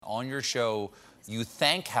on your show, you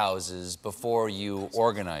thank houses before you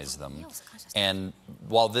organize them. And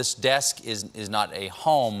while this desk is not a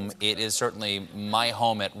home, it is certainly my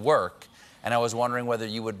home at work. And I was wondering whether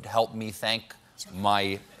you would help me thank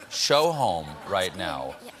my show home right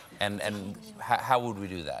now. And how would we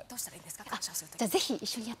do that? じゃあぜひ一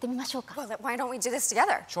緒にやってみましょうか。 Well, why don't we do this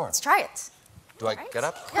together? Sure. Let's try it. Do I get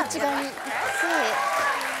up? こっち側にせー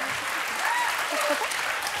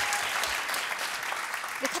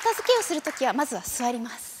で片付けをするときはまずは座りま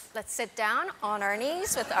す。 Let's sit down on our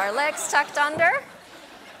knees with our legs tucked under.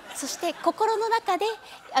 そして心の中で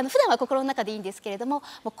普段は心の中でいいんですけれども、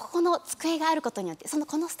もうここの机があることによってこ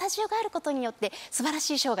のスタジオがあることによって素晴ら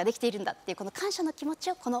しいショーができているんだっていうこの感謝の気持ち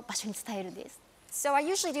をこの場所に伝えるんです。 So I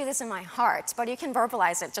usually do this in my heart, but you can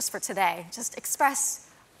verbalize it just for today. Just express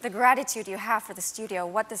the gratitude you have for the studio,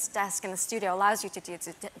 what this desk in the studio allows you to do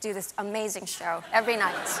this amazing show every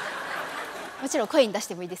night. もちろん声に出し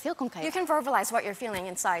てもいいですよ今回 You can verbalize what you're feeling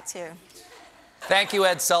inside too. Thank you,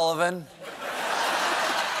 Ed Sullivan.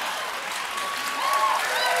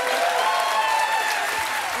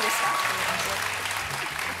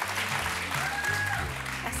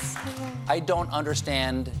 I don't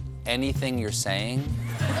understand anything you're saying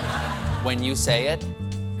when you say it,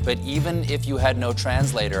 but even if you had no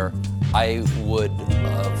translator, I would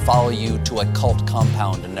follow you to a cult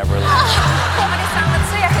compound and never leave. 小森さんが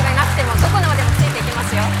通訳がいなくてもどこまでもついていきま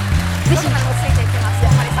すよ。どこまでもついていきます。小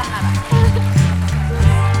森さんなら。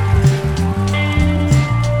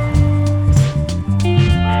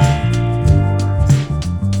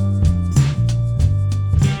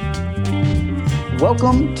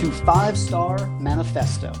Welcome to 5-Star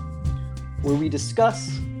Manifesto, where we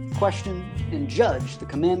discuss, question, and judge the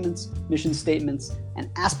commandments, mission statements,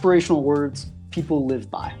 and aspirational words people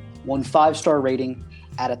live by, one 5-star rating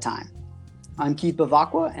at a time. I'm Keith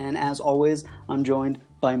Bavacqua, and as always, I'm joined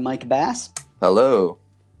by Mike Bass. Hello.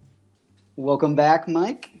 Welcome back,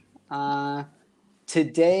 Mike. Last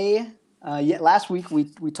week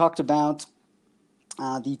we talked about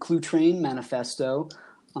the Clue Train Manifesto,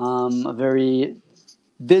 a very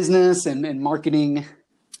business and marketing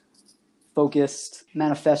focused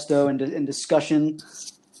manifesto and discussion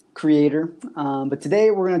creator. But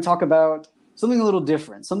today we're going to talk about something a little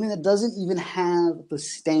different, something that doesn't even have the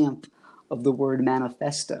stamp of the word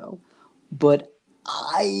manifesto. But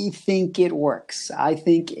I think it works. I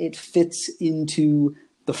think it fits into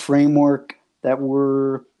the framework that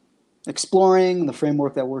we're exploring, the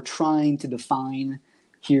framework that we're trying to define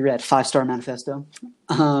here at 5-Star Manifesto.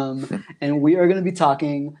 And we are going to be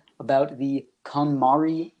talking about the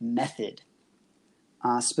KonMari method.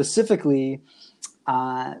 Specifically,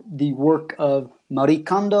 the work of Marie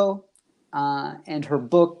Kondo and her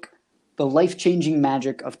book, The Life-Changing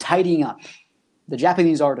Magic of Tidying Up, the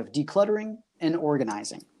Japanese art of decluttering and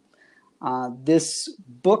organizing. This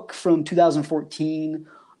book from 2014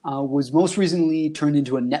 was most recently turned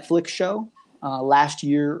into a Netflix show. Last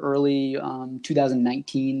year, early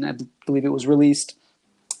 2019, I believe it was released,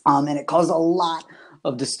 and it caused a lot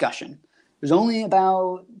of discussion. There's only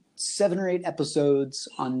about 7 or 8 episodes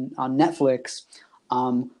on Netflix,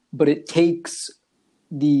 but it takes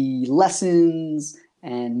the lessons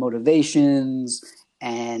and motivations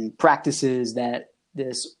and practices that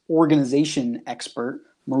this organization expert,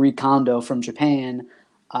 Marie Kondo from Japan,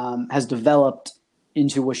 has developed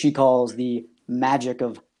into what she calls the magic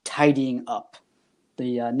of tidying up.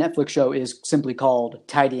 The Netflix show is simply called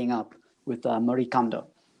Tidying Up with Marie Kondo.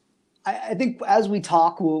 I think as we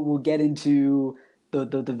talk, we'll get into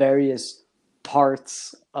the various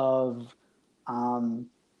parts of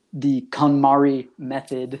the KonMari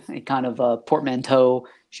method, a kind of a portmanteau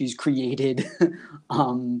she's created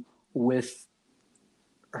with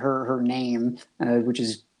her name, which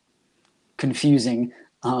is confusing,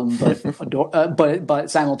 but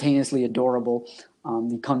simultaneously adorable.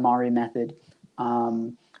 The KonMari method.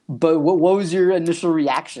 But what was your initial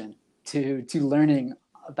reaction to learning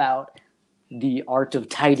about the art of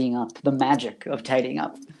tidying up, the magic of tidying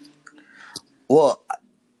up? Well,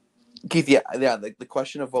 Keith, the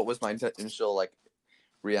question of what was my initial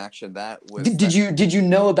reaction, that was did you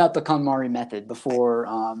know about the KonMari method before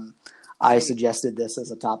I suggested this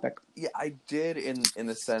as a topic? Yeah, I did in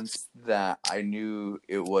the sense that I knew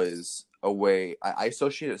it was a way. I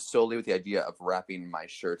associated it solely with the idea of wrapping my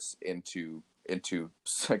shirts into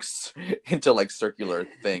circular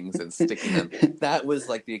things and sticking them. That was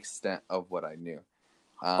the extent of what I knew.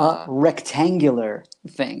 Rectangular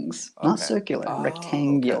things, okay. Not circular.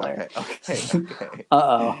 Rectangular. Okay.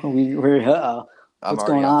 We're I'm what's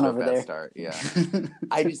going on over there? Start. Yeah.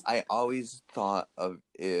 I always thought of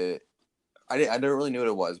it. I didn't really know what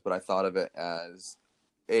it was, but I thought of it as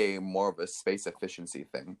a more of a space efficiency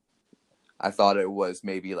thing. I thought it was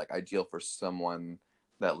maybe like ideal for someone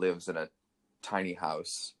that lives in a tiny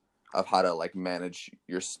house, of how to like manage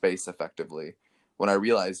your space effectively. When I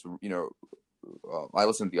realized, you know, I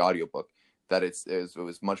listened to the audiobook, that it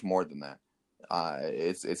was much more than that.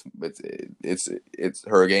 It's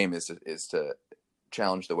her game is to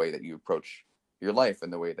challenge the way that you approach your life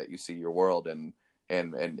and the way that you see your world, and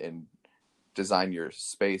design your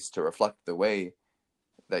space to reflect the way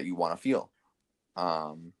that you want to feel.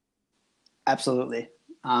 Absolutely.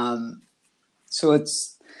 So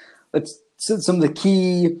let's so some of the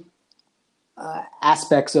key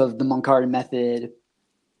aspects of the Mankari method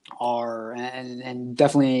are, and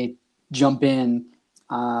definitely jump in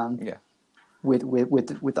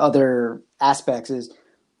with other aspects, is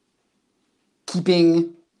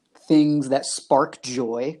keeping things that spark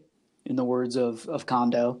joy, in the words of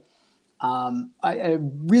Kondo. I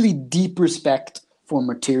really deep respect for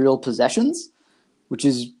material possessions, which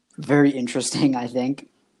is very interesting, I think.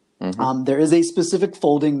 There is a specific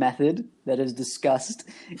folding method that is discussed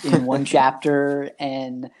in one chapter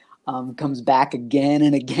and comes back again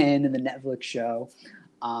and again in the Netflix show.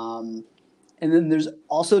 And then there's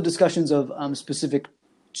also discussions of specific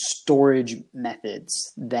storage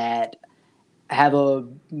methods that have a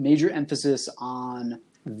major emphasis on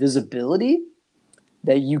visibility,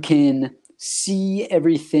 that you can see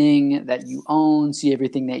everything that you own, see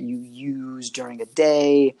everything that you use during a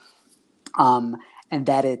day, and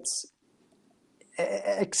that it's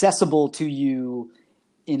accessible to you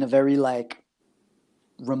in a very like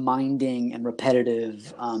reminding and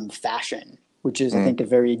repetitive fashion, which is, I think, a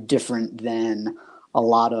very different than a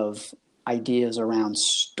lot of ideas around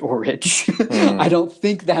storage. I don't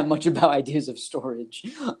think that much about ideas of storage.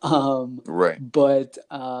 Right. But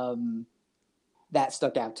that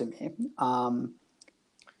stuck out to me.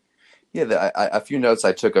 A few notes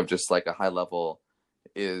I took of just like a high level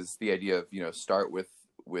is the idea of, you know, start with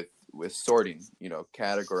sorting, you know,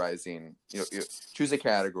 categorizing, you know, choose a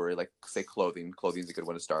category, like say clothing is a good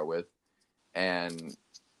one to start with, and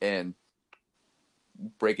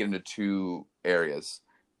break it into two areas.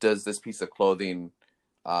 Does this piece of clothing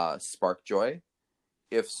spark joy?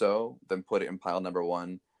 If so, then put it in pile number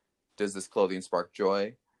 1. Does this clothing spark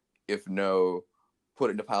joy? If no, put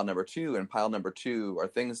it into pile number 2. And pile number 2 are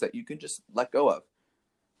things that you can just let go of.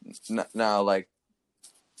 Now, like,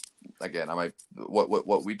 again,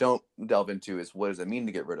 what we don't delve into is what does it mean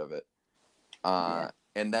to get rid of it?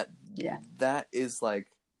 And that is like,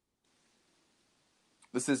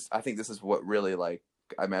 I think this is what really, like,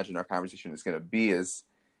 I imagine our conversation is going to be, is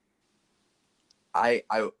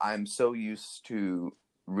I'm so used to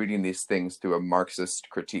reading these things through a Marxist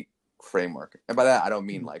critique framework. And by that, I don't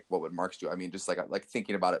mean like, what would Marx do? I mean, just like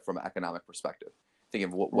thinking about it from an economic perspective,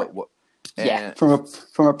 thinking of what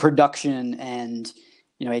from a production and,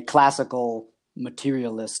 you know, a classical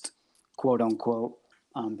materialist, quote unquote,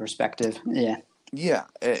 perspective. Yeah,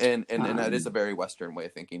 and that is a very Western way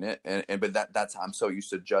of thinking it, but that's how I'm so used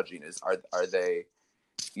to judging, is are they,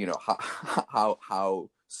 you know, how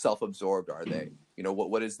self-absorbed are they? You know,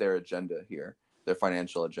 what is their agenda here, their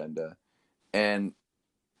financial agenda, and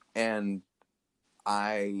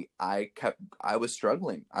I was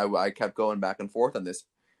struggling. I kept going back and forth on this,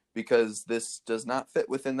 because this does not fit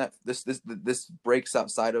within that. This breaks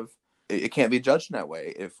outside of. It can't be judged in that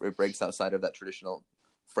way if it breaks outside of that traditional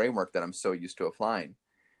framework that I'm so used to applying.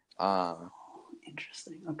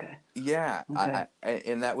 Interesting. Okay. Yeah. Okay.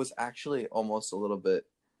 And that was actually almost a little bit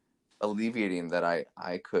alleviating, that I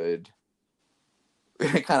could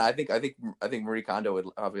kind of, I think Marie Kondo would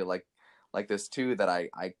probably like this too, that I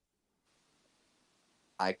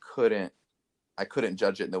couldn't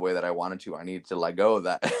judge it in the way that I wanted to. I needed to let go of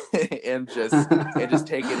that and just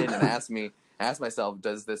take it in and ask myself,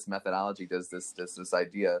 does this methodology, does this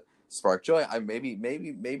idea spark joy? Maybe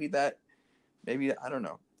I don't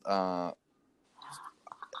know.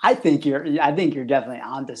 I think you're definitely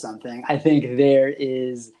onto something. I think there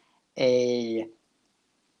is a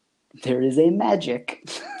magic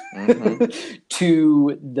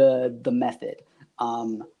to the method.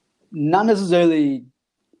 Not necessarily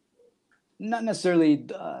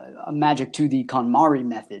a magic to the KonMari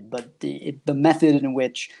method, but the method in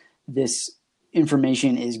which this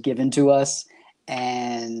information is given to us,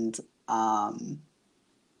 and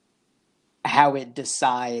how it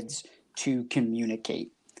decides to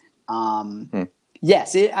communicate.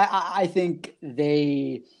 Yes, I think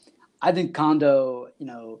Kondo,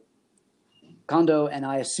 and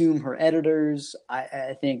I assume her editors,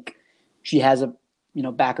 I think she has a,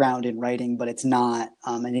 background in writing, but it's not,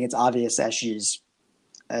 I think it's obvious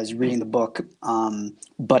as reading the book.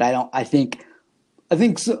 But I think I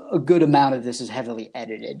think a good amount of this is heavily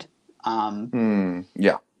edited.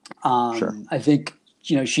 Yeah. Sure. I think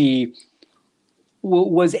she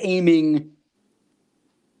was aiming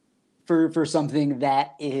for something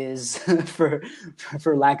that is, for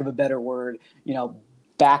lack of a better word,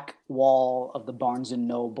 back wall of the Barnes and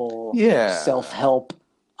Noble self-help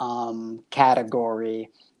category.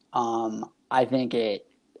 I think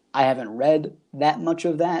I haven't read that much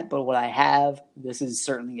of that, but what I have, this is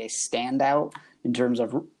certainly a standout in terms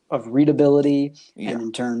of readability and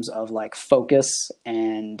in terms of like focus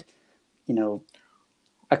and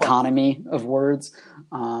economy of words.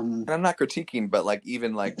 And I'm not critiquing, but like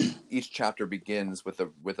even like each chapter begins with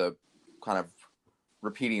a kind of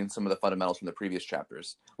repeating some of the fundamentals from the previous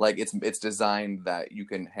chapters. Like it's designed that you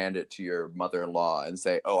can hand it to your mother-in-law and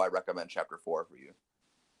say, "Oh, I recommend chapter 4 for you."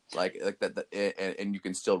 Like that, and you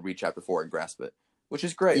can still read chapter 4 and grasp it, which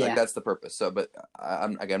is great. Yeah. Like that's the purpose. So, but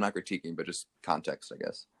I'm not critiquing, but just context, I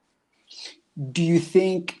guess. Do you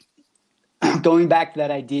think, going back to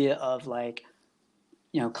that idea of like,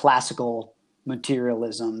 classical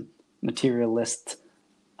materialist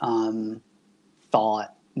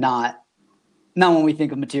thought, not when we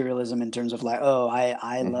think of materialism in terms of like, oh,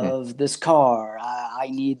 I love this car, I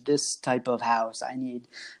need this type of house, I need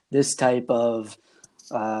this type of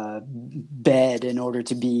bed in order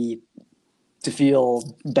to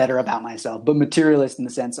feel better about myself, but materialist in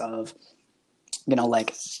the sense of,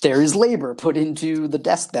 like there is labor put into the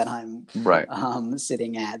desk that I'm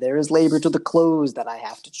sitting at. There is labor to the clothes that I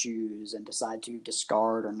have to choose and decide to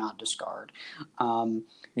discard or not discard. Do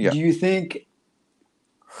you think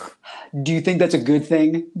that's a good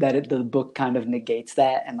thing that the book kind of negates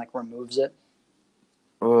that and like removes it?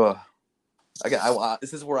 Ugh. Again,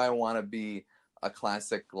 this is where I want to be a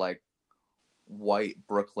classic like white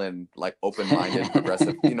Brooklyn, like open-minded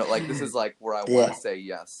progressive. Like this is like where I want to say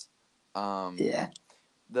yes. Because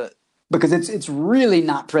it's really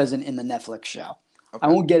not present in the Netflix show. Okay. I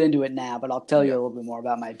won't get into it now, but I'll tell you a little bit more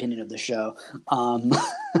about my opinion of the show. To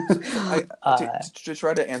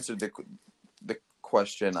try to answer the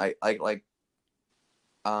question, I like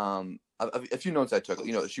a few notes I took.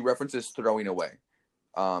 She references throwing away.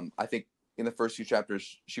 I think in the first few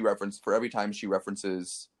chapters, she referenced, for every time she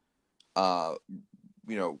references, recycling,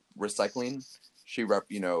 she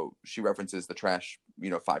references the trash,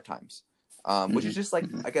 5 times. Which is just like,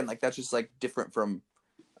 again, like that's just like different from,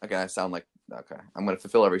 again, I sound like, okay, I'm going to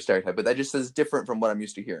fulfill every stereotype, but that just is different from what I'm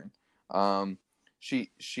used to hearing. She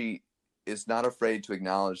is not afraid to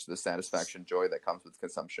acknowledge the satisfaction, joy that comes with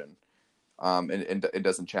consumption. And it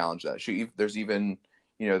doesn't challenge that. There's even,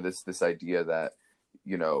 this idea that,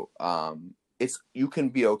 you can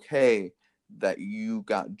be okay that you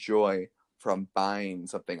got joy from buying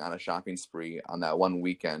something on a shopping spree on that one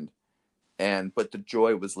weekend. But the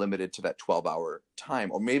joy was limited to that 12-hour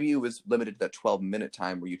time, or maybe it was limited to that 12-minute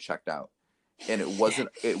time where you checked out, and it wasn't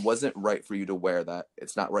right for you to wear that.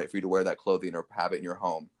 It's not right for you to wear that clothing or have it in your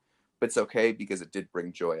home, but it's okay because it did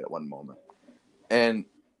bring joy at one moment. And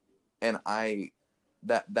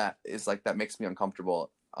that is like, that makes me uncomfortable,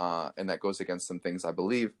 and that goes against some things I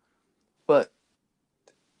believe. But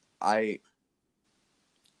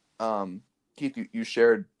Keith, you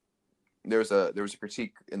shared. There was a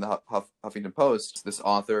critique in the Huffington Post. This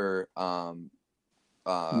author,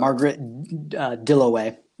 Margaret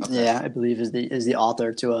Dillaway, I believe is the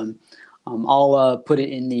author to him. I'll put it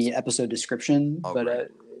in the episode description. But I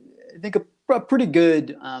think a pretty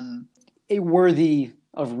good, a worthy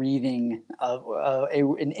of reading,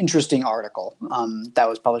 an interesting article that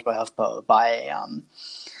was published by HuffPo by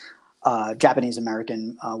a Japanese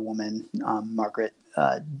American woman, Margaret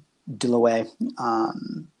Dillaway.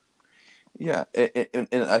 Yeah, and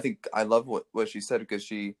I think I love what she said, because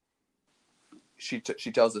she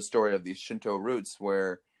tells the story of these Shinto roots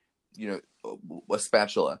where, a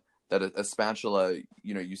spatula,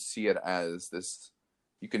 you see it as this,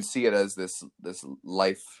 you can see it as this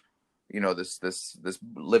life, this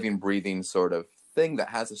living, breathing sort of thing that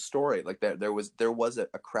has a story. Like there was a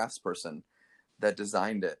craftsperson that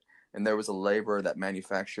designed it, and there was a laborer that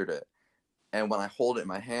manufactured it. And when I hold it in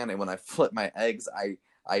my hand and when I flip my eggs,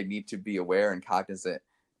 I need to be aware and cognizant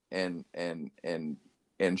and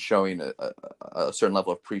showing a certain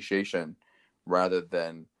level of appreciation, rather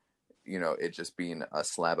than, it just being a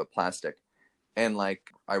slab of plastic. And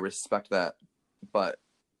like, I respect that, but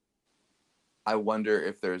I wonder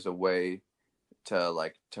if there's a way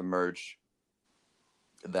to merge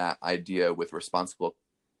that idea with responsible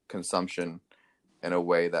consumption in a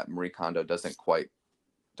way that Marie Kondo doesn't quite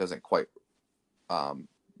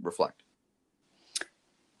reflect.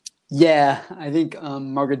 Yeah, I think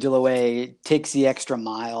Margaret Dillaway takes the extra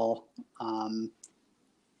mile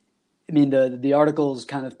I mean, the article's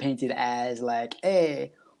kind of painted as like,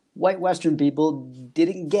 hey, white Western people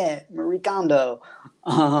didn't get Marie Kondo,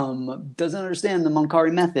 doesn't understand the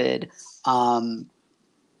Moncari method,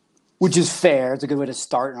 which is fair. It's a good way to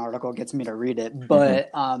start an article. It gets me to read it.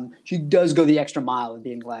 But she does go the extra mile of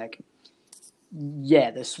being like,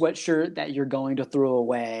 yeah, the sweatshirt that you're going to throw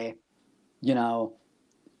away, you know,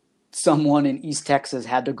 someone in East Texas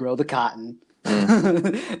had to grow the cotton,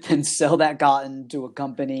 then sell that cotton to a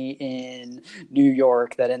company in New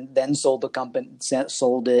York that then sold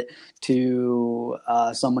it to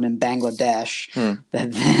someone in Bangladesh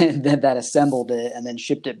that assembled it and then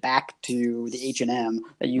shipped it back to the H&M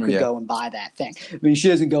that you could go and buy that thing. I mean, she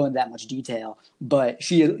doesn't go into that much detail, but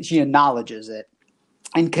she acknowledges it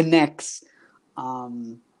and connects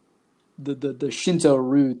the Shinto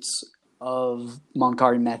roots of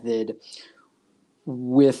Moncari method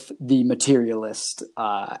with the materialist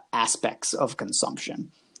aspects of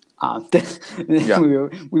consumption.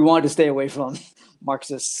 We wanted to stay away from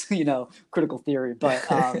Marxist, critical theory, but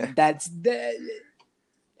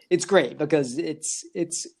it's great because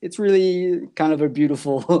it's really kind of a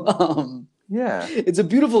beautiful it's a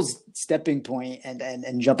beautiful stepping point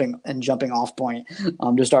and jumping off point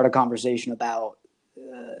to start a conversation about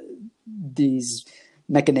these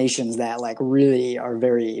machinations that like really are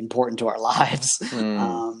very important to our lives.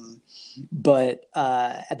 But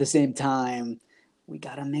at the same time, we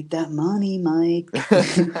got to make that money, Mike.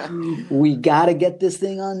 We got to get this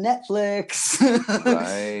thing on Netflix.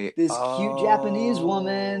 Right. This cute Japanese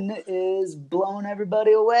woman is blowing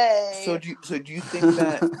everybody away. So do you think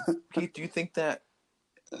that Keith, do you think that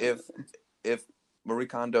if Marie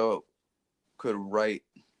Kondo could write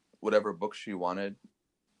whatever book she wanted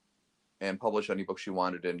and publish any book she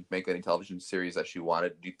wanted and make any television series that she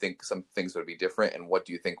wanted, do you think some things would be different? And what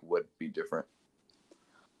do you think would be different?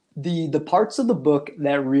 The parts of the book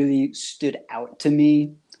that really stood out to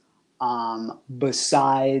me,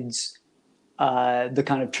 besides the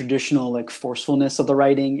kind of traditional like forcefulness of the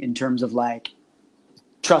writing in terms of like,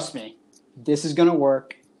 trust me, this is going to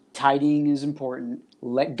work. Tidying is important.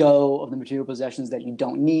 Let go of the material possessions that you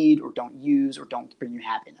don't need or don't use or don't bring you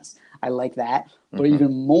happiness. I like that. But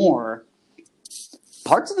even more,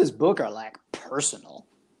 parts of this book are like personal.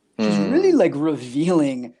 She's really like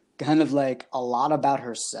revealing kind of like a lot about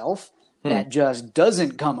herself that just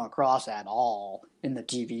doesn't come across at all in the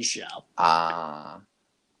TV show.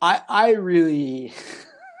 I really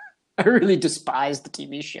despised the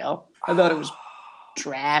TV show. I thought it was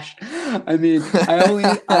trash. I mean, I only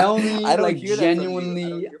I don't like hear genuinely. I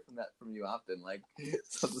don't hear from you often. Like,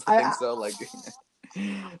 I think so. Like,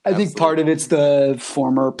 I think part of it's the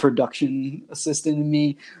former production assistant in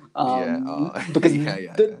me, because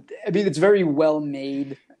I mean, it's very well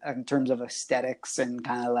made in terms of aesthetics and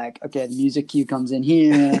kind of like, okay, the music cue comes in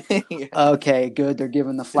here. Okay, good. They're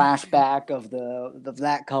giving the flashback of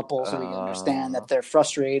that couple, so we can understand that they're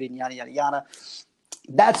frustrated and yada yada yada.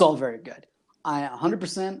 That's all very good.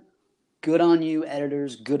 100% good on you,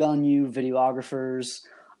 editors. Good on you, videographers.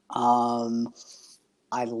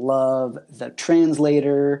 I love the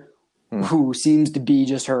translator, who seems to be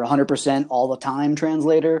just her 100% all the time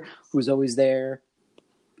translator, who's always there.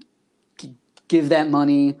 Give that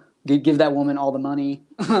money. Give that woman all the money.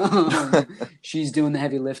 She's doing the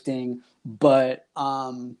heavy lifting. But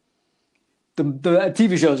the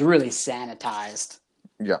TV show is really sanitized.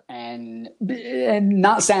 Yeah. And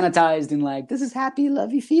not sanitized in like, this is happy,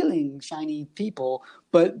 lovey feeling, shiny people.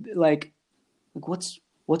 But like what's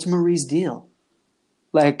Marie's deal?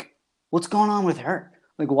 Like, what's going on with her?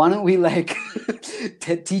 Like, why don't we like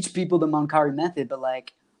teach people the Moncari method, but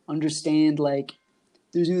like understand like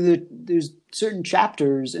there's certain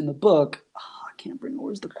chapters in the book. Oh, I can't bring.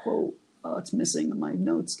 Where's the quote? Oh, it's missing in my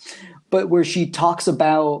notes. But where she talks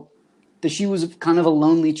about that she was kind of a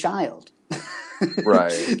lonely child,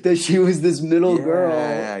 right? That she was this middle girl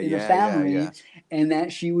in the family, and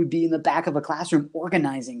that she would be in the back of a classroom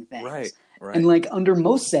organizing things, right? And like under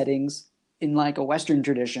most settings, in like a Western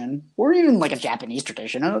tradition or even like a Japanese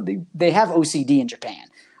tradition, they have OCD in Japan.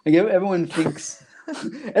 Like everyone thinks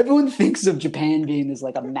of Japan being this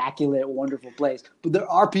like immaculate, wonderful place, but there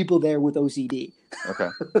are people there with OCD. Okay.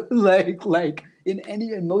 like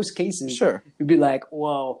in most cases, sure, it'd be like,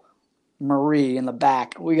 whoa, Marie in the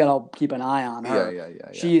back, we gotta keep an eye on her.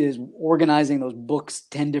 Yeah. She is organizing those books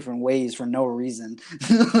 10 different ways for no reason.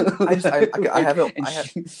 I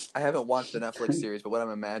haven't watched the Netflix series, but what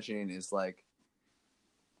I'm imagining is like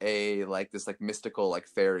this like mystical like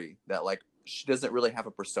fairy that like she doesn't really have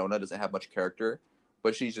a persona, doesn't have much character,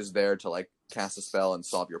 but she's just there to like cast a spell and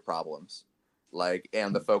solve your problems. Like,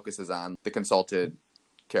 and the focus is on the consulted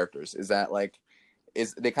characters. Is that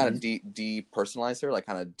is they kind of depersonalize her, like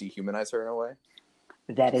kind of dehumanize her in a way.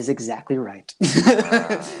 That is exactly right.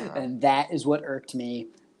 And that is what irked me.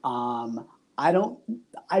 I don't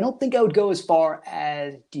think I would go as far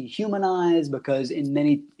as dehumanize, because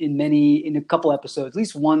in a couple episodes, at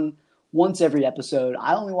least once every episode,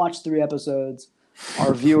 I only watched 3 episodes.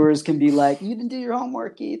 Our viewers can be like, "You didn't do your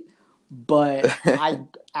homework, Keith." But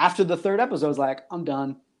after the 3rd episode, I was like, "I'm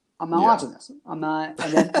done. I'm not watching this. I'm not."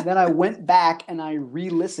 And then I went back and I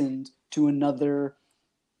re-listened to another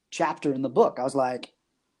chapter in the book. I was like,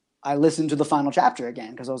 I listened to the final chapter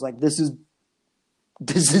again because I was like, this is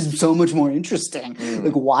so much more interesting.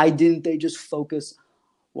 Like, why didn't they just focus?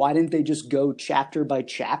 Why didn't they just go chapter by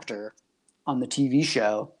chapter on the TV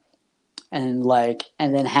show, and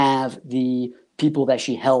then have the people that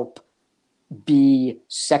she helped be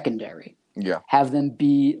secondary? Yeah. Have them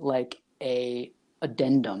be like a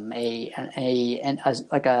addendum,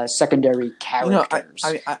 like a secondary characters,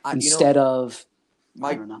 instead of.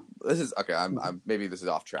 I don't know. This is okay. I'm maybe this is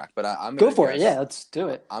off track, but I'm go for it. Yeah, let's do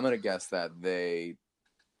it. I'm gonna guess that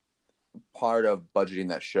part of budgeting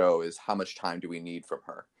that show is how much time do we need from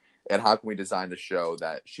her, and how can we design the show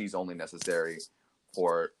that she's only necessary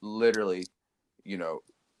for literally,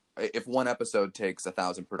 if one episode takes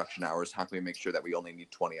 1,000 production hours, how can we make sure that we only need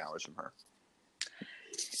 20 hours from her?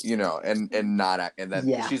 And then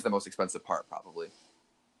she's the most expensive part probably.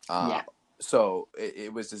 So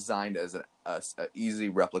it was designed as an easily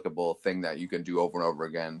replicable thing that you can do over and over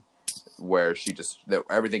again, where that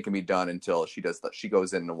everything can be done until she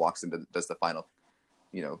goes in and walks into, does the final,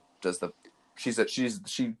 she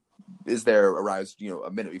is there, arrives, a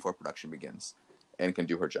minute before production begins, and can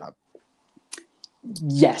do her job.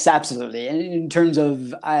 Yes, absolutely. And in terms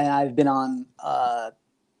of, I've been on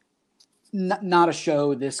not a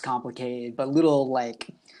show this complicated, but little like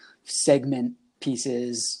segment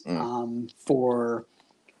pieces for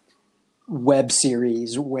web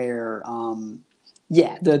series where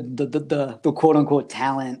the quote unquote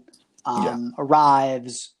talent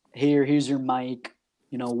arrives. Here's your mic,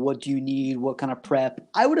 what do you need, what kind of prep.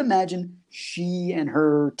 I would imagine she and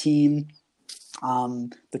her team,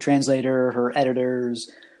 the translator, her editors,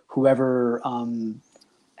 whoever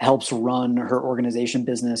helps run her organization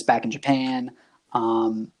business back in Japan,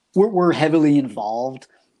 we're heavily involved,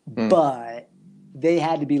 but they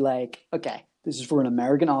had to be like, okay, this is for an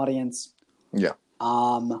American audience. Yeah.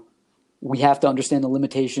 We have to understand the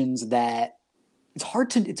limitations that it's hard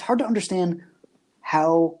to understand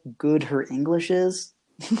how good her English is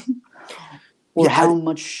or how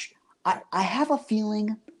much I have a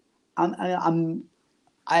feeling I'm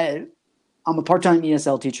a part-time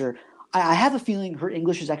ESL teacher. I have a feeling her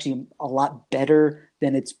English is actually a lot better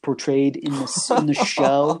than it's portrayed in the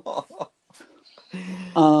show.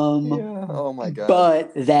 Oh my god!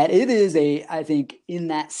 But that it is I think in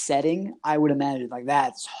that setting, I would imagine like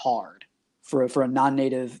that's hard for a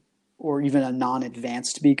non-native or even a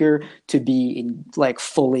non-advanced speaker to be in like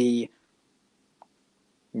fully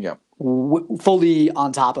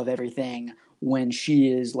on top of everything when she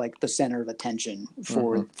is like the center of attention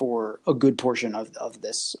for a good portion of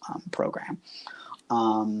this program.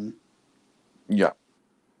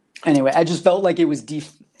 Anyway, I just felt like it was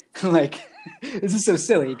like. This is so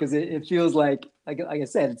silly because it feels like I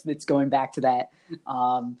said, it's going back to that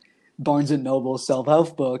Barnes and Noble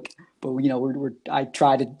self-help book, but we are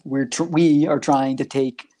trying to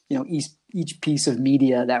take each piece of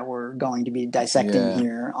media that we're going to be dissecting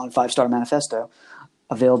here on 5-Star Manifesto,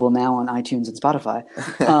 available now on iTunes and Spotify,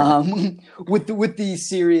 with the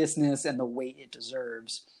seriousness and the weight it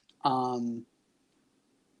deserves.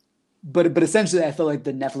 But essentially, I feel like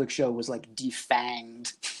the Netflix show was like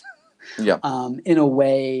defanged. In a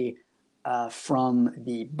way from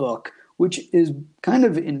the book, which is kind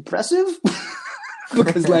of impressive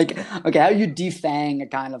because like, okay, how do you defang a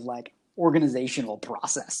kind of like organizational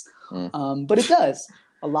process? But it does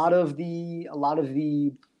a lot of the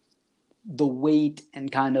weight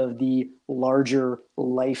and kind of the larger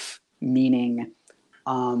life meaning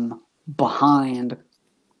behind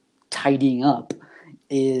tidying up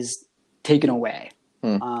is taken away.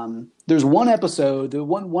 There's one episode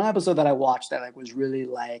that I watched that like was really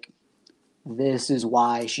like, this is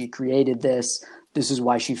why she created this. This is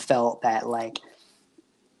why she felt that like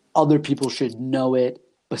other people should know it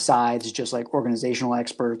besides just like organizational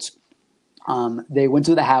experts. They went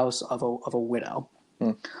to the house of a widow,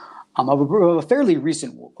 of a fairly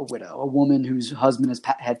recent widow, a woman whose husband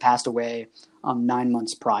had passed away 9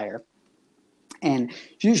 months prior. And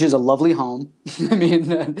she has a lovely home. I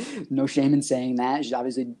mean, no shame in saying that. She's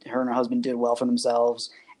obviously, her and her husband did well for themselves.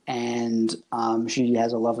 And she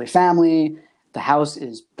has a lovely family. The house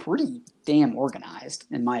is pretty damn organized,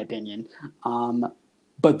 in my opinion.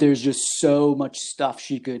 But there's just so much stuff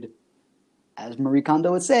she could, as Marie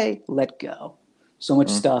Kondo would say, let go. So much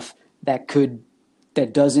stuff that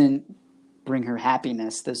doesn't bring her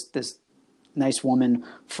happiness. This nice woman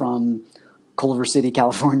from Culver City,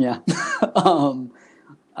 California.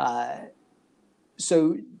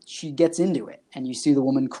 So she gets into it, and you see the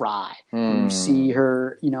woman cry, and you see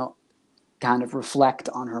her, kind of reflect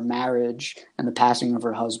on her marriage and the passing of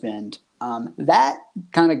her husband. That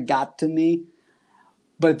kind of got to me.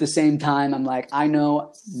 But at the same time, I'm like, I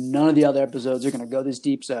know none of the other episodes are going to go this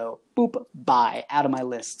deep, so boop, bye, out of my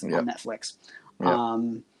list on Netflix.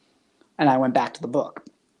 Yep. And I went back to the book.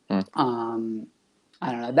 I don't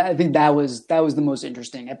know. I think that was the most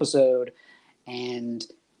interesting episode, and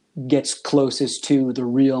gets closest to the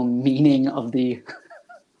real meaning of the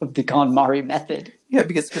KonMari method. Yeah,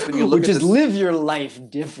 because when you look which at is this, live your life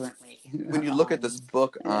differently. when you look at this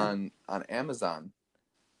book on Amazon,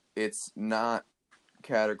 it's not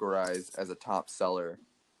categorized as a top seller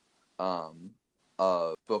of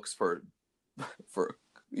books for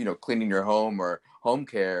cleaning your home or home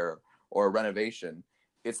care or renovation.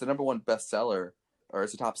 It's the number one bestseller, or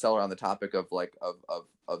it's a top seller on the topic of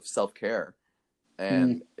of self-care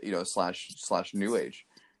and slash new age.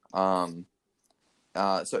 So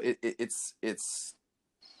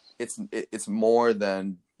it's more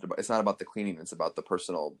than, it's not about the cleaning, it's about the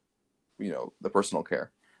personal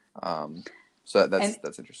care. So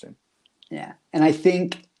that's interesting. Yeah. And I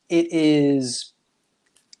think it's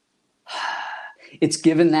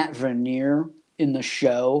given that veneer in the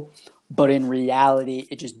show, but in reality,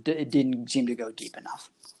 it didn't seem to go deep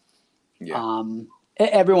enough. Yeah.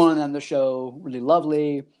 Everyone on the show, really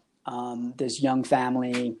lovely. This young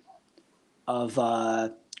family of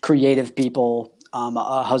creative people,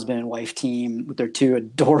 a husband and wife team with their two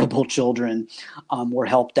adorable children, were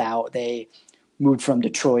helped out. They moved from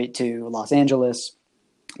Detroit to Los Angeles.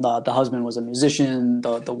 The husband was a musician,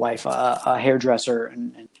 the wife a hairdresser,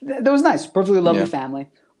 and that was nice, perfectly lovely family.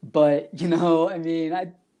 But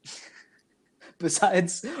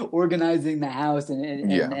besides organizing the house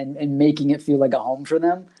and making it feel like a home for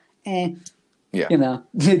them, it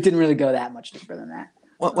didn't really go that much deeper than that.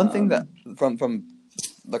 One thing that from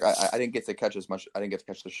look, I didn't get to catch as much. I didn't get to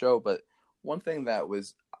catch the show, but one thing that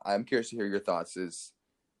was, I'm curious to hear your thoughts is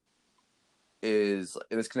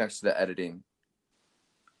this connects to the editing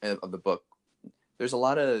of the book. There's a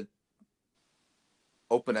lot of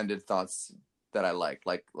open-ended thoughts that I like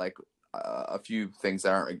a few things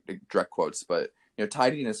that aren't direct quotes, but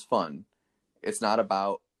tidying is fun. It's not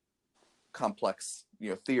about complex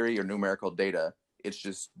theory or numerical data. It's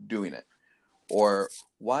just doing it. Or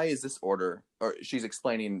why is this order? Or she's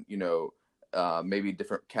explaining maybe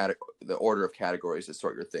different the order of categories to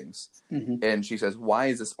sort your things. And she says, why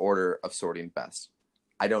is this order of sorting best?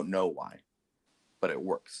 I don't know why, but it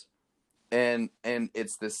works. And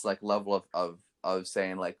it's this level of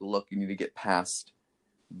saying look, you need to get past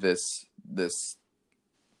this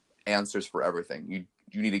answers for everything.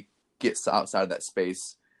 You need to get outside of that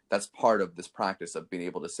space. That's part of this practice of being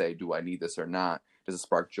able to say, do I need this or not? Does it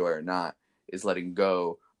spark joy or not? Is letting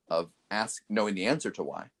go of knowing the answer to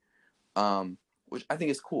why, which I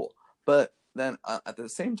think is cool. But then at the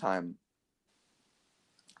same time,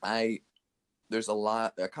 there's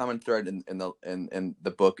a common thread in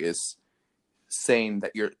the book is saying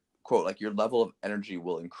that your quote, your level of energy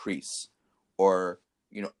will increase, or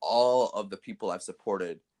all of the people I've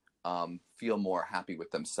supported feel more happy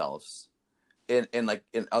with themselves, and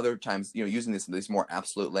in other times using this more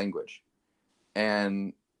absolute language,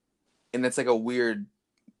 and it's a weird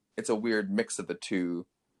mix of the two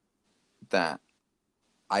that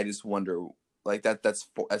I just wonder, that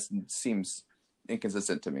seems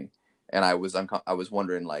inconsistent to me. And I was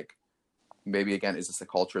wondering, maybe again, is this a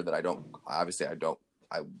culture that I don't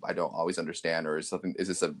always understand, or is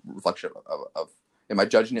this a reflection of am I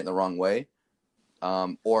judging it in the wrong way?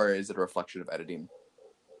 Or is it a reflection of editing?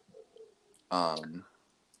 I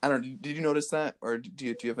don't know. Did you notice that, or do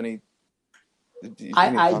you have any?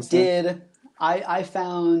 I did. I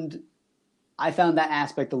found that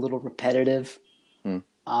aspect a little repetitive.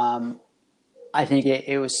 I think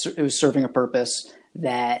it was serving a purpose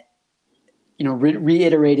that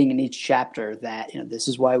reiterating in each chapter that this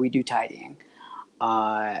is why we do tidying.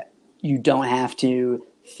 You don't have to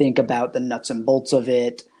think about the nuts and bolts of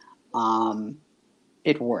it.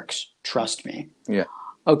 It works. Trust me. Yeah.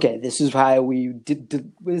 Okay, this is how we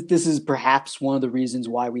this is perhaps one of the reasons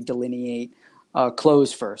why we delineate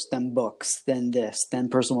clothes first, then books, then this, then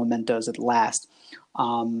personal mementos at last.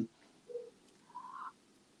 And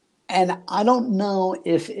And I don't know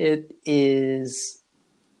if it is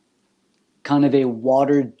kind of a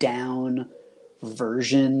watered down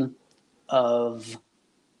version of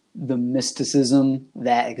the mysticism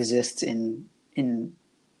that exists in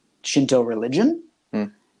Shinto religion,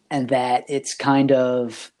 and that it's kind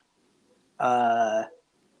of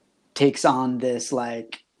takes on this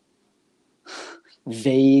like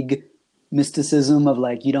vague mysticism of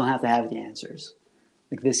like you don't have to have the answers,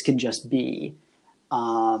 like this can just be,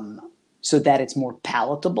 so that it's more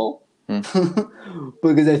palatable.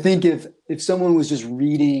 Because I think if someone was just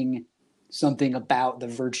reading something about the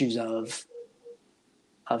virtues of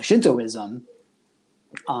Shintoism,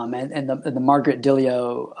 and the Margaret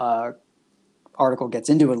Dillio article gets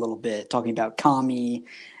into it a little bit, talking about kami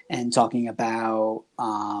and talking about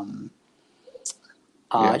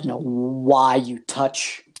why you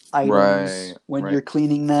touch items when you're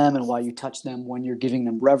cleaning them, and why you touch them when you're giving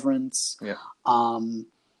them reverence. Yeah.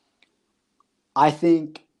 I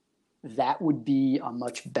think that would be a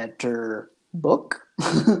much better book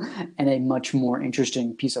and a much more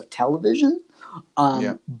interesting piece of television.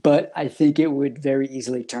 But I think it would very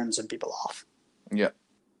easily turn some people off. Yeah.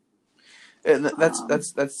 And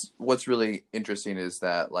that's what's really interesting is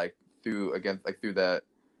that like through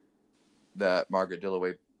that Margaret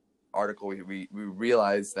Dillaway article, we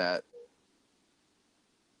realized that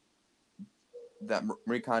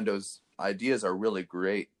Marie Kondo's ideas are really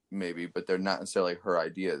great, maybe, but they're not necessarily her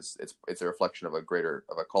ideas. It's a reflection of a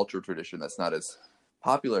cultural tradition that's not as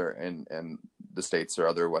popular in the States or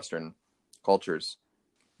other Western cultures.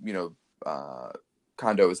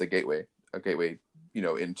 Kondo is a gateway,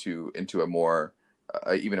 into a more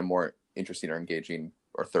even a more interesting or engaging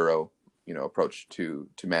or thorough, approach to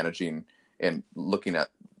managing and looking at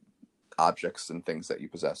objects and things that you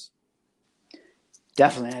possess.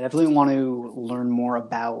 Definitely. I definitely want to learn more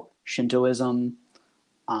about Shintoism,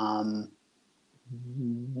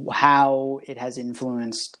 how it has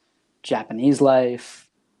influenced Japanese life,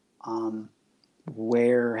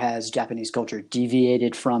 where has Japanese culture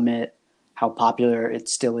deviated from it, how popular it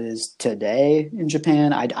still is today in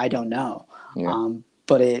Japan. I don't know. Yeah.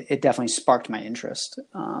 But it definitely sparked my interest.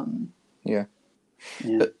 Yeah.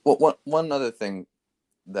 But one other thing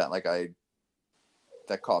that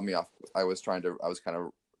that caught me off, I was kind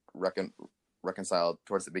of reconciled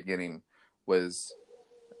towards the beginning, was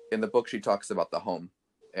in the book she talks about the home,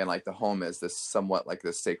 and like the home is this somewhat like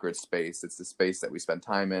this sacred space. It's the space that we spend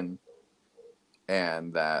time in,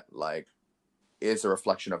 and that like is a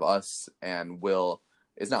reflection of us, and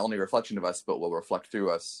is not only a reflection of us, but will reflect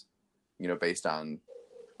through us, based on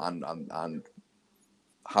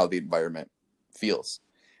how the environment feels.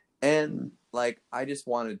 And like I just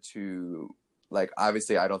wanted to, like,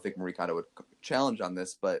 obviously I don't think Marie Kondo would challenge on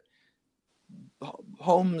this, but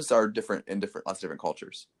homes are different in lots of different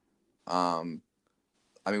cultures.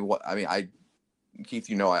 Keith,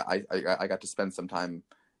 I got to spend some time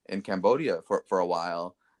in Cambodia for a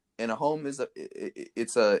while, and a home is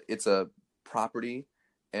it's a property,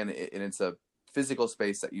 and it's a physical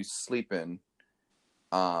space that you sleep in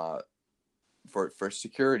for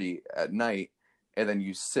security at night, and then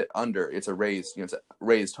you sit under. It's a raised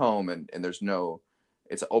home, and it's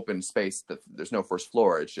an open space. There's no first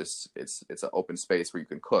floor. It's just it's an open space where you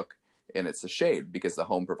can cook, and it's a shade because the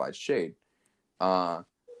home provides shade.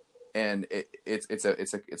 And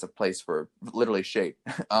it's a place for literally shade.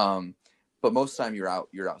 But most of the time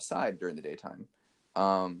you're outside during the daytime.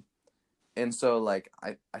 And so like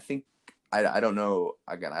I think I don't know,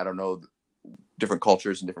 again, I don't know different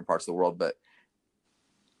cultures in different parts of the world, but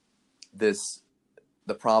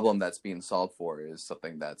the problem that's being solved for is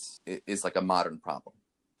something is like a modern problem,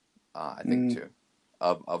 I think too,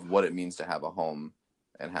 of what it means to have a home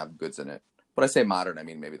and have goods in it. When I say modern, I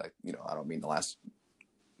mean maybe like, I don't mean the last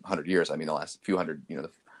 100 years. I mean the last few hundred,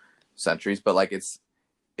 centuries. But like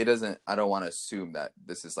I don't want to assume that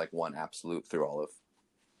this is like one absolute through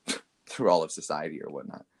all of society or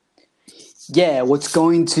whatnot. Yeah, what's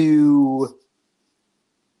going to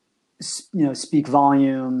speak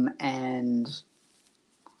volume and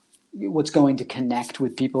what's going to connect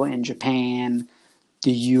with people in Japan,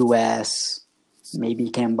 the US, maybe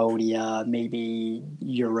Cambodia, maybe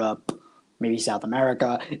Europe, maybe South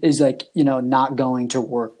America, is like, not going to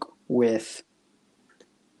work with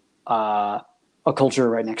a culture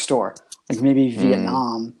right next door. Like maybe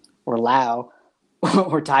Vietnam or Laos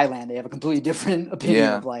or Thailand, they have a completely different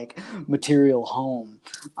opinion of like material home,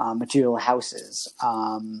 material houses.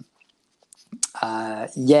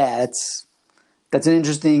 That's an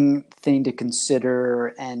interesting thing to consider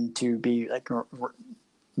and to be like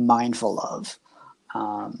mindful of.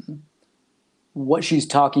 What she's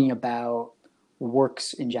talking about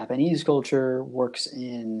works in Japanese culture, works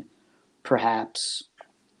in perhaps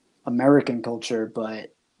American culture,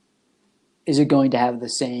 but is it going to have the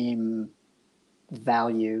same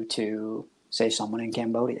value to, say, someone in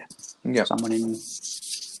Cambodia, Yeah. someone in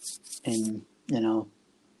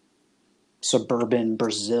suburban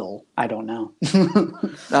Brazil? I don't know.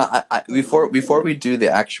 No, before we do the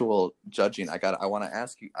actual judging, I want to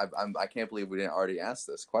ask you. I can't believe we didn't already ask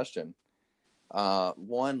this question.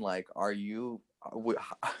 One, like, what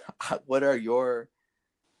are your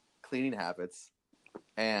cleaning habits?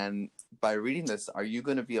 And by reading this, are you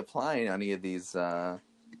going to be applying any of this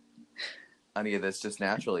just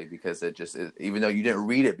naturally? Because even though you didn't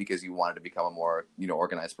read it because you wanted to become a more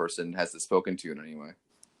organized person, has it spoken to you in any way?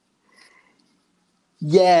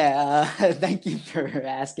 Yeah, thank you for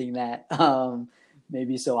asking that.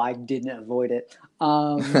 Maybe so I didn't avoid it.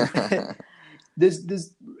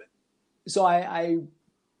 So I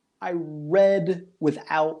read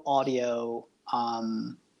without audio,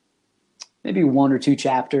 maybe 1 or 2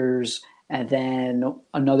 chapters, and then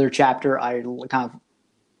another chapter I kind of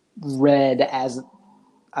read as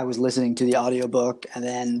I was listening to the audiobook, and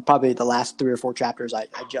then probably the last 3 or 4 chapters I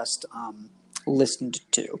just listened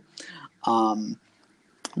to.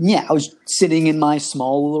 Yeah, I was sitting in my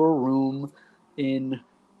small little room in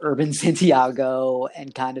urban Santiago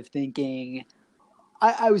and kind of thinking,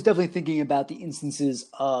 I was definitely thinking about the instances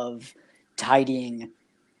of tidying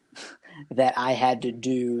that I've had to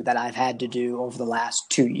do over the last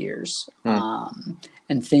 2 years.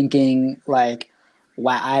 And thinking like,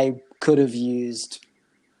 wow, I could have used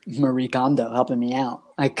Marie Kondo helping me out.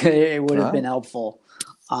 It would have been helpful.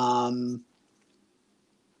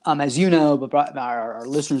 As you know, but our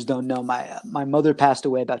listeners don't know, my mother passed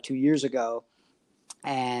away about 2 years ago,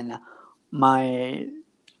 and my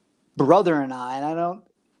brother and I don't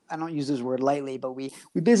use this word lightly, but we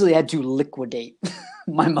basically had to liquidate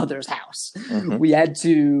my mother's house. Mm-hmm. We had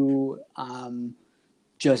to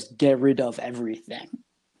just get rid of everything,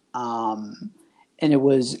 and it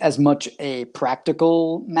was as much a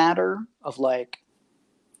practical matter of like,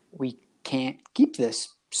 we can't keep this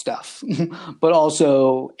stuff, but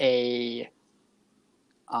also a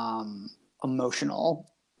emotional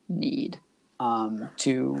need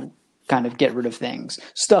to kind of get rid of things,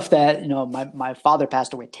 stuff that my father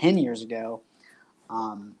passed away 10 years ago,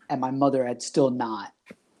 and my mother had still not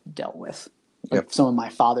dealt with, like some of my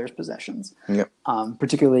father's possessions,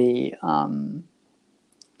 particularly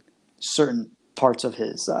certain parts of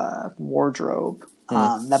his wardrobe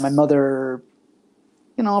that my mother,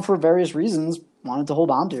 for various reasons, wanted to hold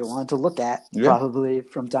on to, wanted to look at, probably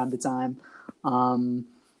from time to time.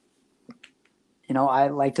 I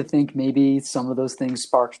like to think maybe some of those things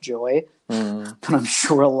sparked joy, but I'm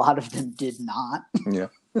sure a lot of them did not. Yeah.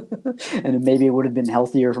 And maybe it would have been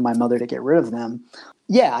healthier for my mother to get rid of them.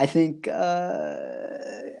 Yeah, I think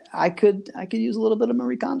I could use a little bit of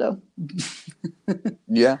Marie Kondo.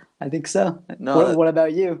 Yeah, I think so. No, what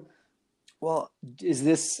about you? Well, is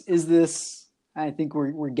this? I think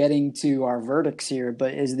we're getting to our verdicts here,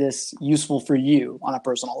 but is this useful for you on a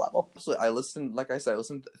personal level? I listened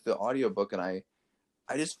to the audiobook, and I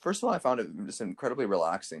just, first of all, I found it just incredibly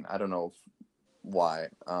relaxing. I don't know why,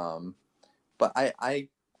 but I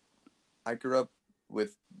grew up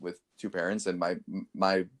with 2 parents, and my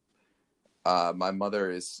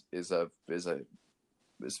mother is a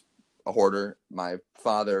hoarder. My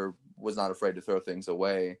father was not afraid to throw things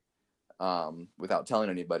away without telling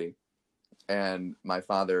anybody. And my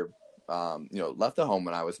father, left the home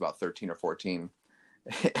when I was about 13 or 14.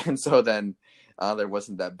 And so then there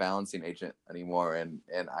wasn't that balancing agent anymore. And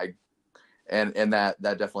that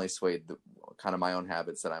definitely swayed kind of my own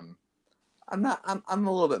habits, that I'm a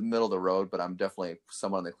little bit middle of the road, but I'm definitely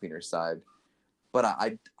somewhat on the cleaner side. But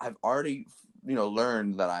I've already,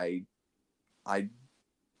 learned that I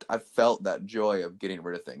felt that joy of getting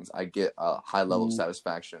rid of things. I get a high level of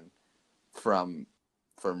satisfaction from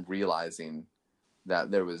realizing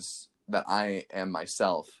that that I am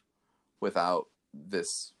myself without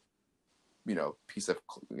this, piece of,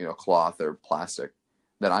 cloth or plastic,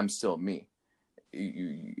 that I'm still me.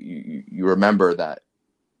 You remember that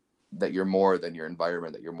you're more than your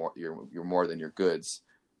environment, that you're more than your goods.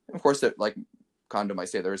 And of course, that, like Kondo might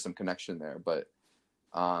say, there is some connection there, but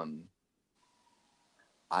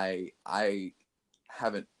I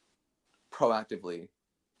haven't proactively.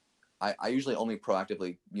 I usually only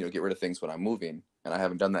proactively, get rid of things when I'm moving, and I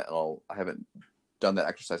haven't done that I haven't done that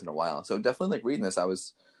exercise in a while. So definitely, like, reading this, I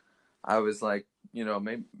was like,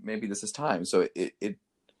 maybe this is time. So it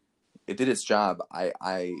did its job.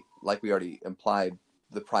 I like we already implied,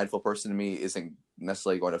 the prideful person in me isn't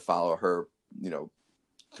necessarily going to follow her,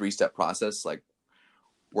 3-step process like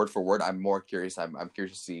word for word. I'm more curious. I'm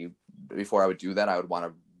curious to see. Before I would do that, I would want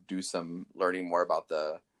to do some learning more about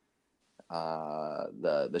the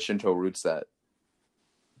Shinto roots that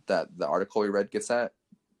the article we read gets at.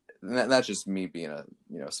 And that's just me being a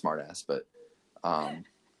smart ass, but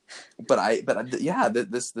yeah,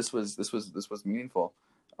 this was meaningful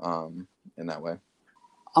in that way.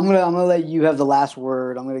 I'm gonna let you have the last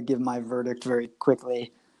word. I'm gonna give my verdict very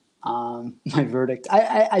quickly. My verdict.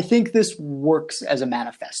 I think this works as a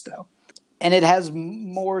manifesto, and it has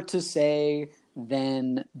more to say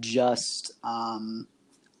than just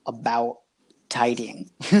about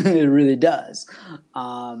tidying. It really does.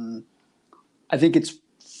 I think it's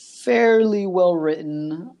fairly well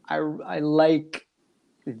written. I like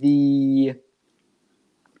the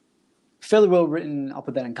fairly well written. I'll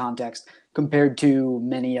put that in context compared to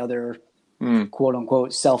many other quote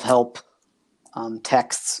unquote self-help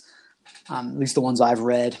texts, at least the ones I've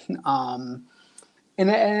read. And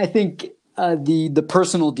I think the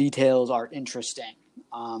personal details are interesting.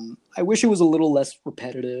 I wish it was a little less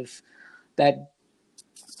repetitive. That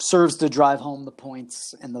serves to drive home the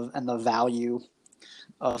points and the value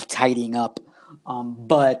of tidying up.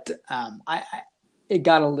 But it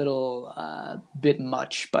got a little bit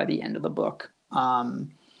much by the end of the book.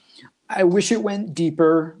 I wish it went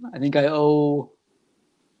deeper. I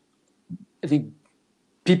think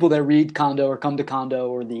people that read Kondo or come to Kondo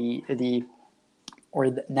or the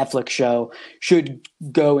Netflix show should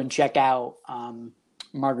go and check out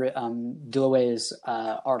Margaret Dillaway's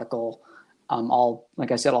article.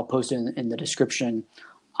 Like I said, I'll post it in the description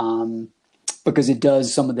because it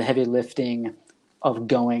does some of the heavy lifting of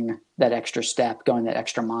going that extra step, going that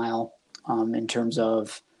extra mile in terms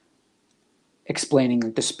of explaining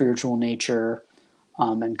the spiritual nature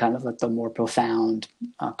and kind of like the more profound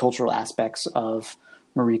cultural aspects of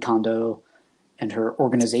Marie Kondo and her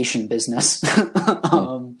organization business.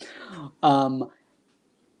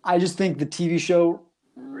 I just think the TV show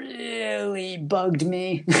really bugged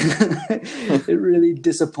me. It really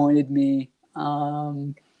disappointed me.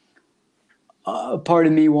 Part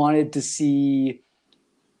of me wanted to see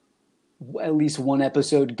at least one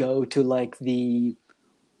episode go to like the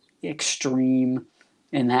extreme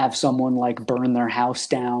and have someone like burn their house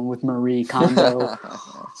down with Marie Kondo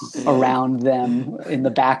around them in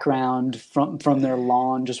the background from their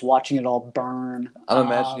lawn, just watching it all burn. I'm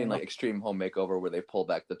imagining like Extreme Home Makeover where they pull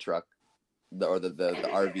back the truck or the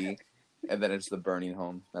RV and then it's the burning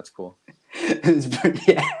home. That's cool.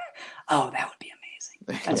 Yeah. Oh, that would be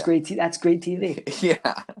amazing. That's great. That's great TV.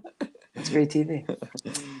 Yeah. It's great TV.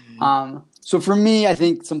 So for me, I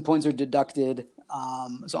think some points are deducted.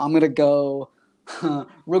 So I'm going to go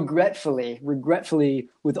regretfully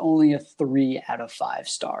with only a 3 out of 5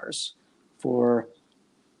 stars for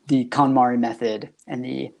the KonMari method and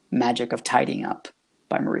the magic of tidying up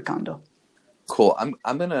by Marie Kondo. Cool. I'm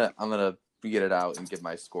gonna get it out and give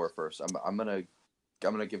my score first. I'm gonna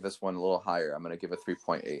give this one a little higher. I'm gonna give it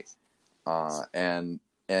 3.8. And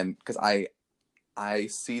because I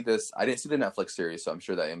see this, I didn't see the Netflix series, so I'm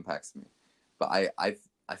sure that impacts me. But I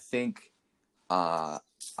think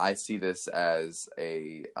I see this as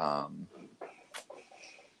a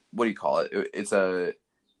what do you call it?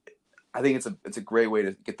 I think it's a great way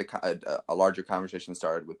to get a larger conversation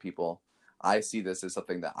started with people. I see this as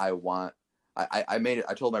something that I want. I made it.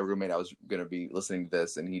 I told my roommate I was going to be listening to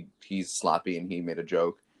this, and he's sloppy, and he made a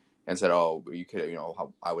joke and said, "Oh, you could,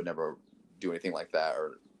 how I would never do anything like that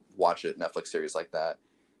or watch a Netflix series like that."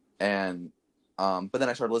 And but then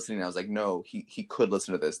I started listening, and I was like, "No, he could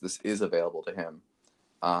listen to this. This is available to him."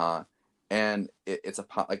 And it's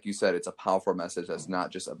like you said, it's a powerful message that's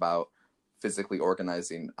not just about physically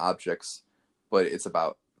organizing objects, but it's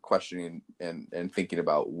about questioning and thinking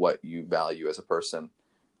about what you value as a person.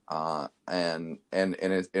 And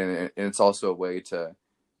it's also a way to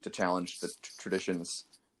challenge the traditions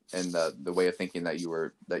and the way of thinking that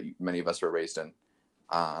many of us were raised in.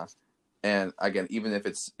 And again, even if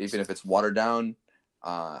it's watered down,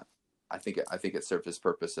 I think it served its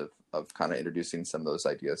purpose of kind of introducing some of those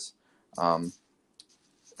ideas.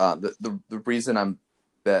 The reason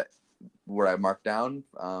where I marked down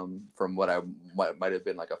from what I might have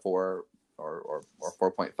been like a 4 or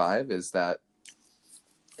 4.5 is that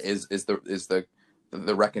is the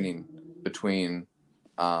reckoning between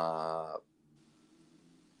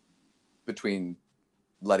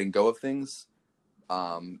letting go of things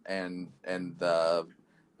but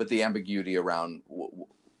the ambiguity around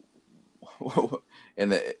in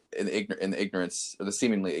the ignorance, or the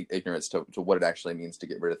seemingly ignorance to what it actually means to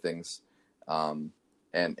get rid of things, and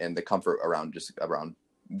the comfort around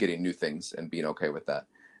getting new things and being okay with that,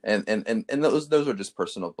 and those are just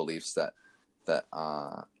personal beliefs that that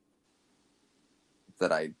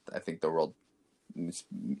that I think the world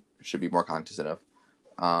should be more cognizant of.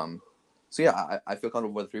 So yeah, I feel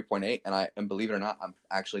comfortable with 3.8, and believe it or not, I'm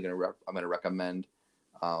actually gonna recommend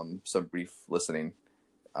some brief listening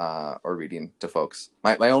or reading to folks.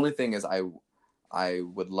 My only thing is I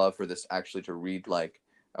would love for this actually to read like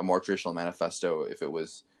a more traditional manifesto, if it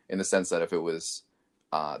was, in the sense that if it was,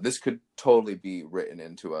 this could totally be written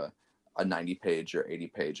into a 90-page or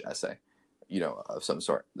 80-page essay, of some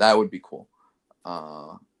sort. That would be cool.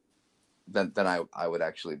 Then I would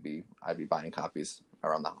actually I'd be buying copies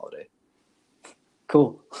around the holiday.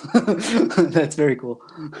 Cool. That's very cool.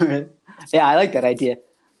 All right. Yeah, I like that idea.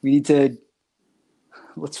 We need to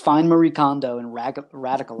let's find Marie Kondo and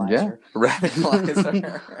radicalize her. Radicalize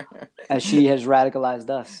her. As she has radicalized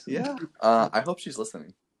us. Yeah. I hope she's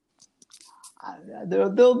listening.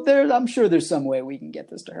 I'm sure there's some way we can get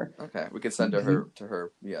this to her. Okay, we could send to her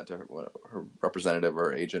her representative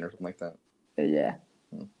or agent or something like that. Yeah.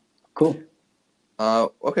 Cool.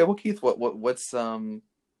 Okay. Well, Keith, what's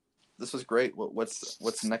this was great.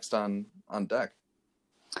 What's next on deck?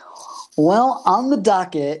 Well, on the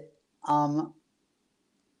docket, and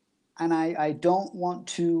I don't want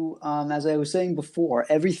to, as I was saying before,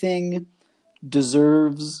 everything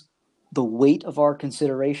deserves the weight of our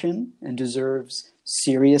consideration and deserves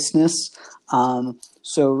seriousness.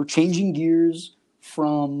 So changing gears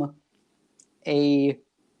from a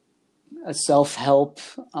self-help,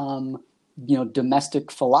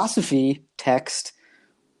 domestic philosophy text,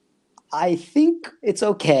 I think it's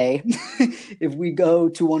okay if we go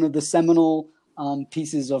to one of the seminal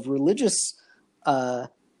pieces of religious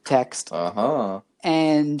text,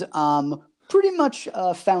 and pretty much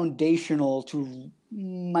foundational to,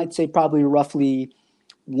 I'd say, probably roughly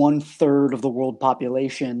 1/3 of the world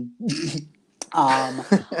population.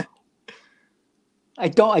 I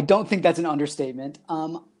don't think that's an understatement.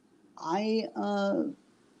 I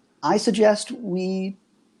suggest we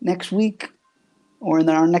next week, or in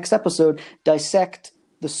our next episode, dissect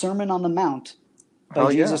the Sermon on the Mount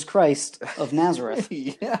by Jesus Christ of Nazareth.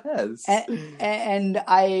 Yes. And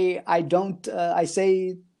I don't, I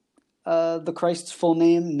say the Christ's full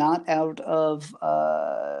name not out of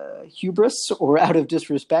hubris or out of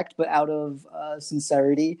disrespect, but out of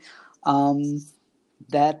sincerity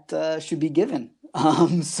that should be given.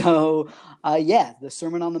 The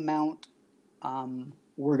Sermon on the Mount,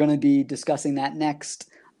 we're going to be discussing that next.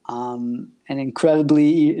 An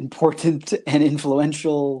incredibly important and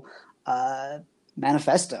influential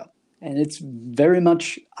manifesto. And it's very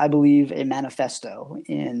much, I believe, a manifesto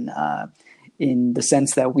in the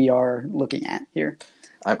sense that we are looking at here.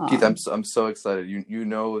 Keith, I'm so excited. You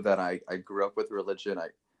know that I grew up with religion.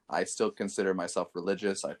 I still consider myself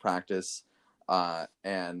religious. I practice, but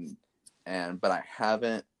I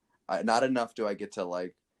haven't. Not enough do I get to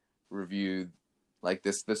like review like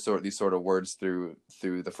these sort of words through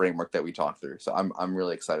the framework that we talk through. So I'm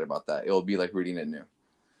really excited about that. It'll be like reading it new.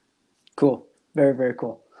 Cool. Very, very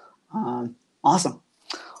cool. Awesome.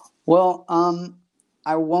 Well,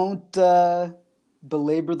 I won't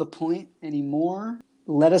belabor the point anymore.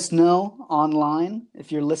 Let us know online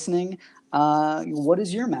if you're listening. What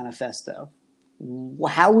is your manifesto?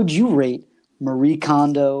 How would you rate Marie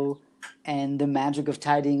Kondo and the magic of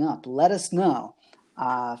tidying up? Let us know.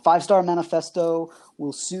 5-star manifesto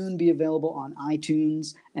will soon be available on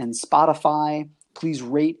iTunes and Spotify. Please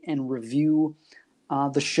rate and review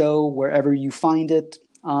the show wherever you find it,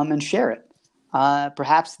 and share it.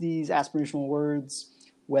 Perhaps these aspirational words,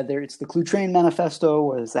 whether it's the Clue Train Manifesto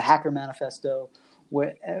or it's the Hacker Manifesto,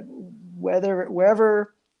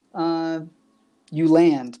 wherever you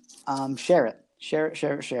land, share it. Share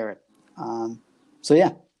it. So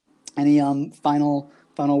yeah, any final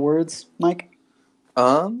words, Mike?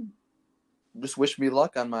 Just wish me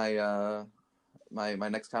luck on my my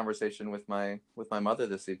next conversation with my mother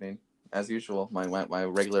this evening. As usual, my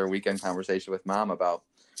regular weekend conversation with Mom about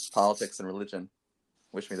politics and religion.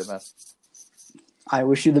 Wish me the best. I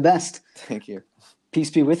wish you the best. Thank you. Peace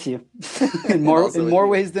be with you. in more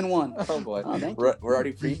ways than one. Oh boy. We're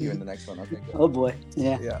already previewing the next one. Okay, good. Oh boy.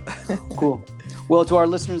 Yeah. Cool. Well, to our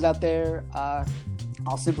listeners out there,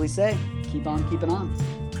 I'll simply say, keep on keeping on.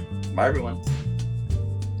 Bye, everyone.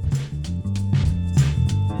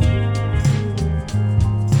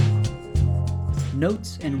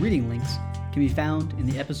 Notes and reading links can be found in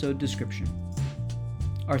the episode description.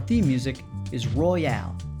 Our theme music is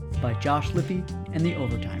Royale by Josh Lippy and the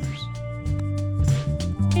Overtimers.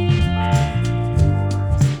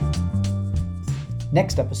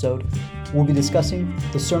 Next episode, we'll be discussing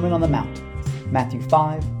the Sermon on the Mount, Matthew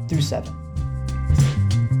 5 through 7.